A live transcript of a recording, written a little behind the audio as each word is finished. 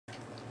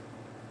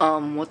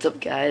What's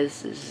up,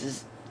 guys? This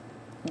is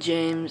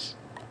James,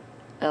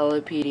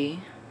 LAPD.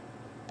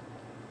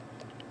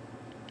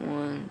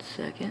 1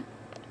 second.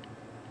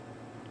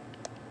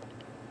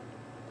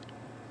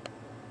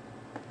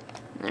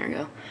 There we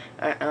go.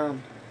 Alright,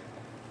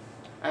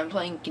 I'm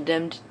playing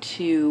Condemned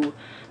to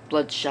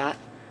Bloodshot.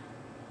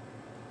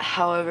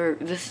 However,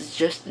 this is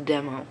just a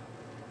demo.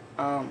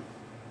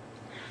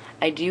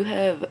 I do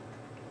have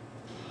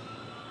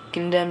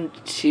Condemned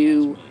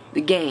to the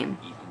game.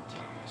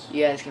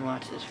 You guys can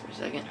watch this for a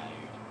second.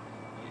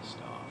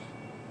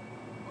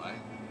 Why?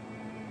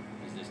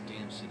 Because this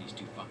damn city's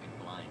too fucking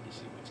blind to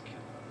see what's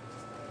killing them.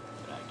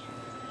 But I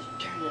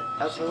can't. Turn it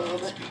up a little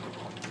bit.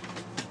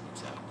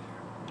 It's out there.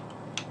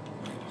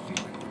 I have a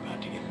feeling we're about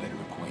to get better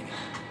acquainted.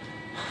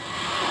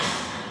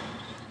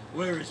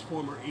 Where is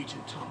former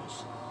Agent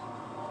Thomas?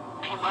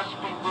 He must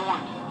be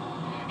warned.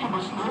 He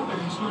must know that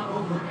it's not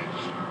over.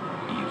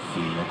 Do you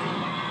feel it?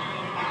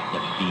 The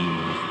fear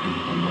is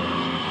deep in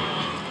there.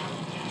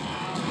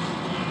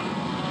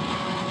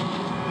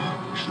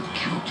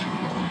 Killed you a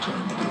long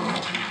time ago.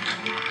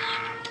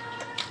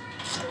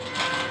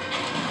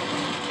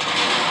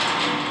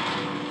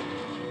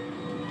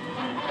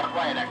 Got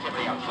riot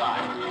activity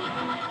outside.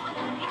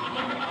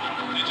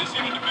 They just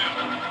entered the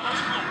building.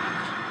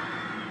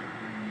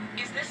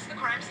 Is this the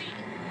crime scene?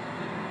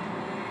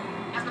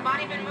 Has the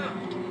body been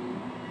moved?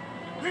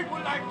 People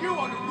like you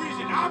are the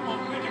reason I'm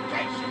on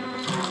medication.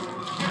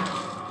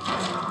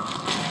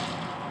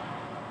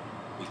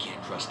 We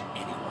can't trust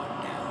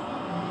anyone now.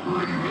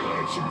 Ready to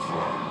have some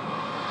fun.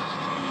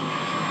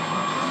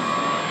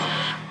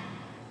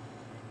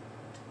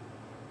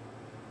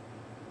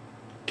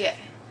 Okay,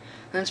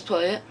 let's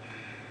play it.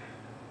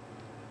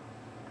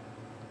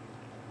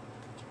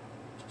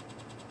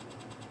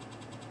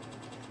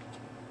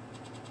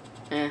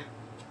 I'm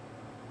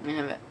gonna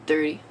have it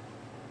 30.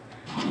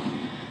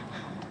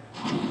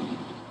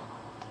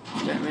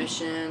 Start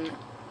mission.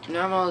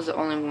 Normal is the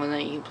only one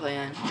that you can play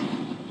on.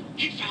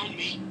 He found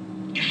me.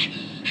 I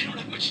don't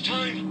have much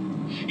time.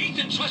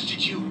 Ethan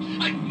trusted you.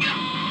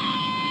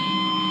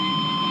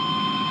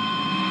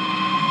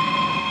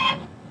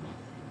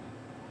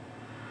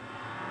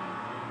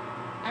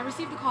 I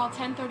received a call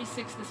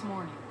 10:36 this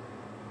morning.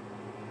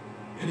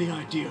 Any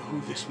idea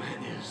who this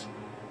man is?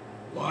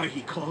 Why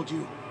he called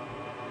you?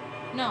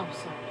 No,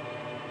 sir.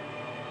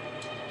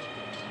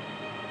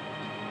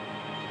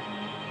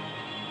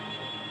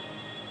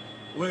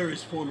 Where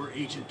is former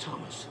Agent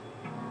Thomas?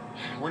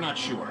 We're not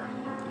sure.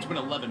 It's been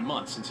 11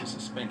 months since his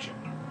suspension.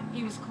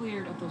 He was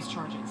cleared of those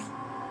charges.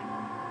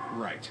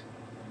 Right.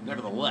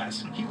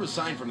 Nevertheless, he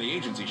resigned from the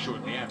agency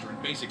shortly after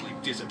and basically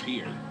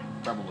disappeared.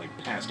 Probably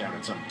passed out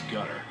in some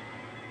gutter.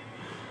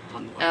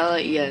 I'll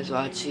let you guys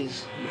watch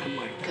these A man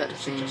like that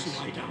doesn't cutscenes. just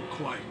lie down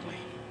quietly.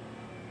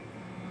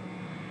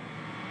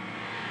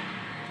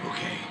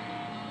 Okay,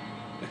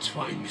 let's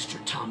find Mr.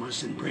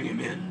 Thomas and bring him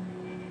in.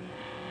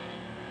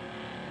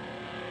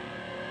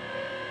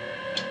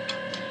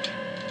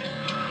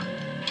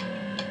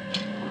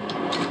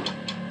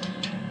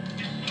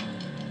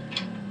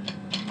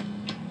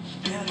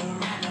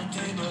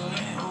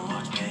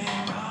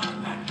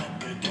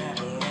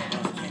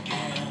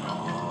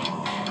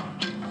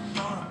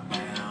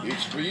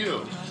 It's for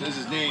you. Says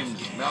his name's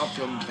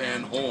Malcolm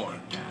Van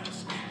Horn.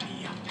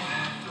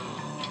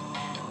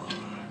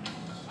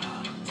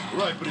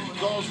 Right, but if he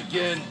calls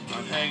again,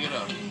 I'm hanging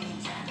up.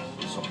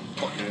 Some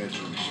fucking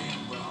answering machine.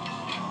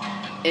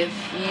 If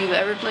you've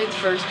ever played the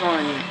first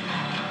one,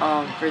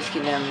 first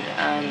Condemned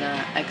on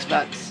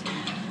Xbox,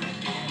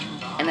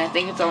 and I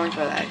think it's only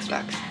for the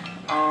Xbox.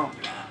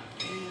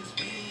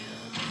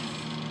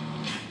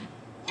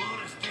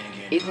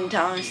 Ethan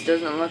Thomas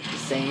doesn't look the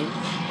same.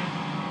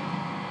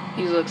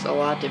 He looks a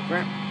lot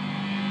different.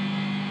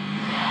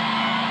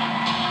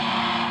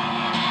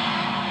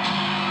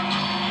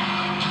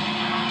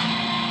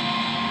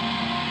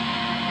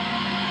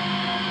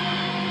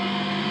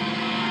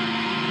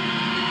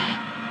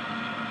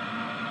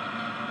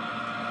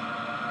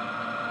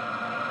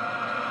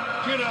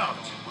 Get out!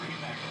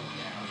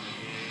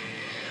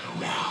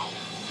 Now.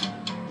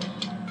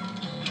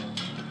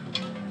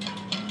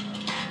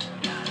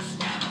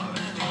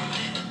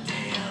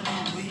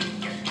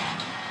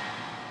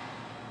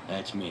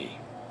 That's me,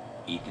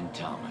 Ethan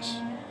Thomas.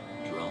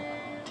 Drunk,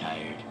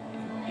 tired,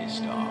 and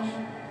pissed off.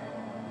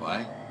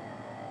 Why?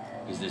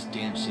 Because this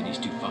damn city's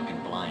too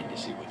fucking blind to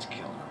see what's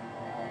killing them.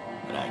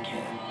 But I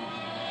can.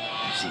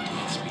 I've seen the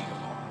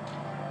unspeakable.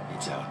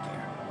 It's out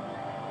there.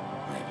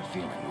 I have a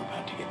feeling we're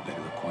about to get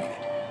better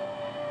acquainted.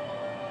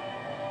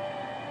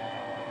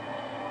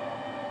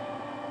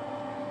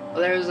 Well,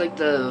 there was like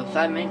the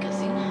 5-minute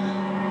cutscene,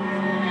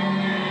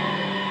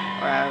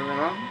 or however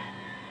long,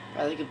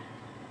 probably like a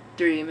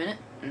 3-minute.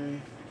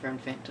 Friend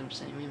Phantom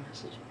sending me a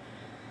message.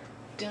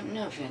 Don't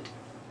know, Phantom.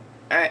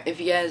 Alright, if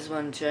you guys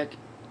want to check,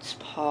 just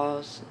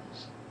pause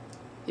this,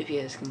 if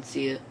you guys can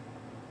see it.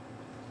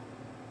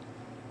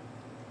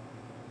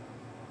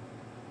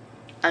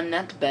 I'm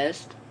not the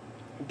best,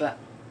 but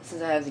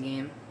since I have the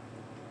game,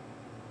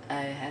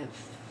 I have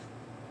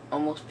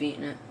almost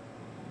beaten it.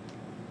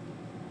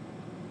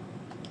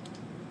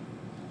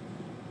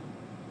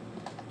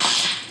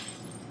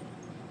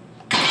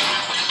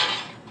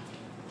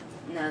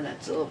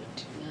 That's a little bit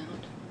too loud.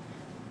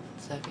 1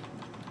 second.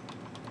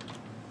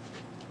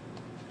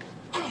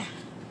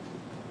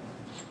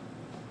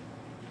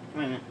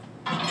 Wait a minute.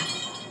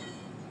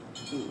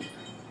 Ooh.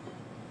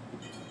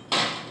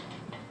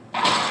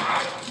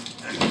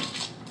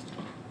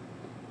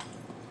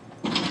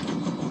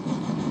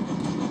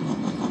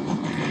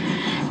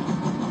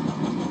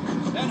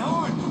 Van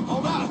Horn,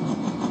 hold up!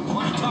 I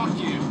want to talk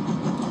to you.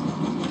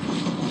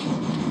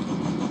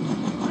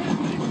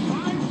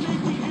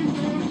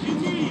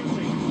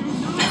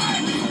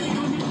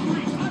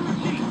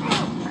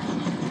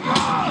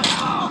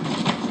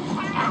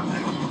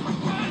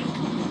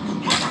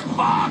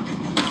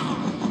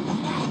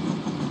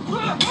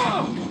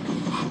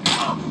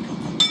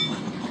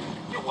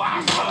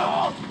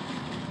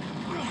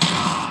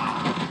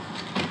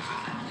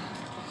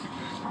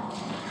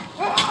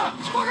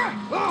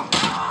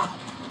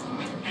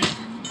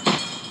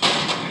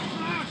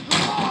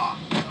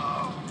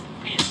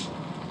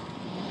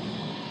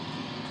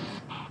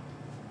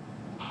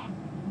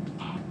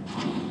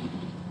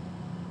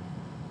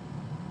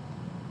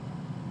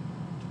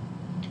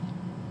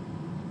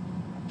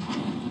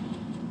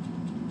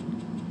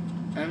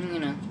 I'm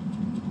gonna...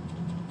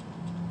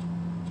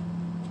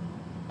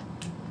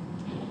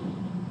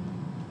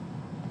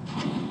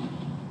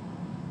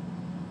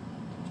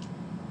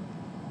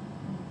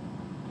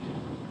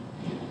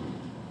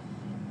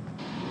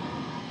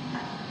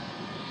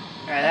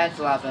 Alright, that's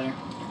a lot better.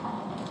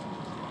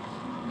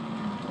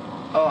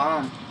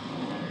 Oh,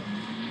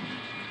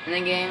 in the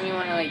game, you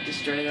wanna, like,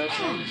 destroy those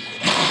things?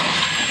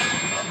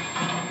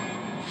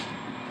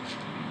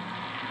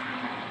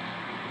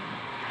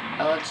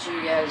 I'll let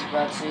you guys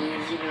bots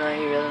use, even though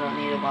you really don't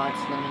need a bots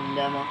in the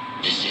demo.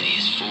 The city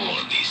is full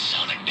of these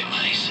sonic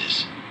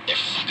devices. They're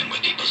fucking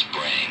with people's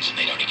brains and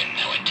they don't even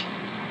know it.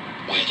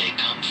 Where they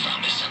come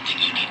from is something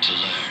you need to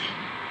learn.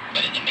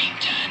 But in the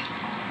meantime,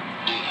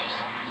 do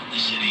the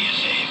city a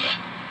favor.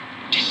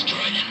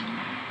 Destroy them.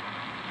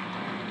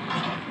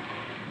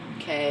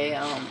 Okay,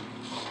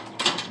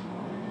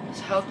 there's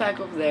a health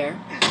pack over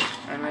there,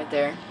 and right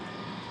there.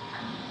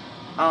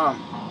 I'm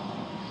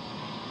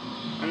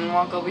gonna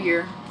walk over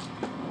here,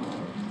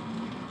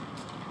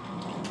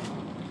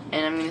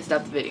 and I'm gonna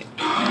stop the video.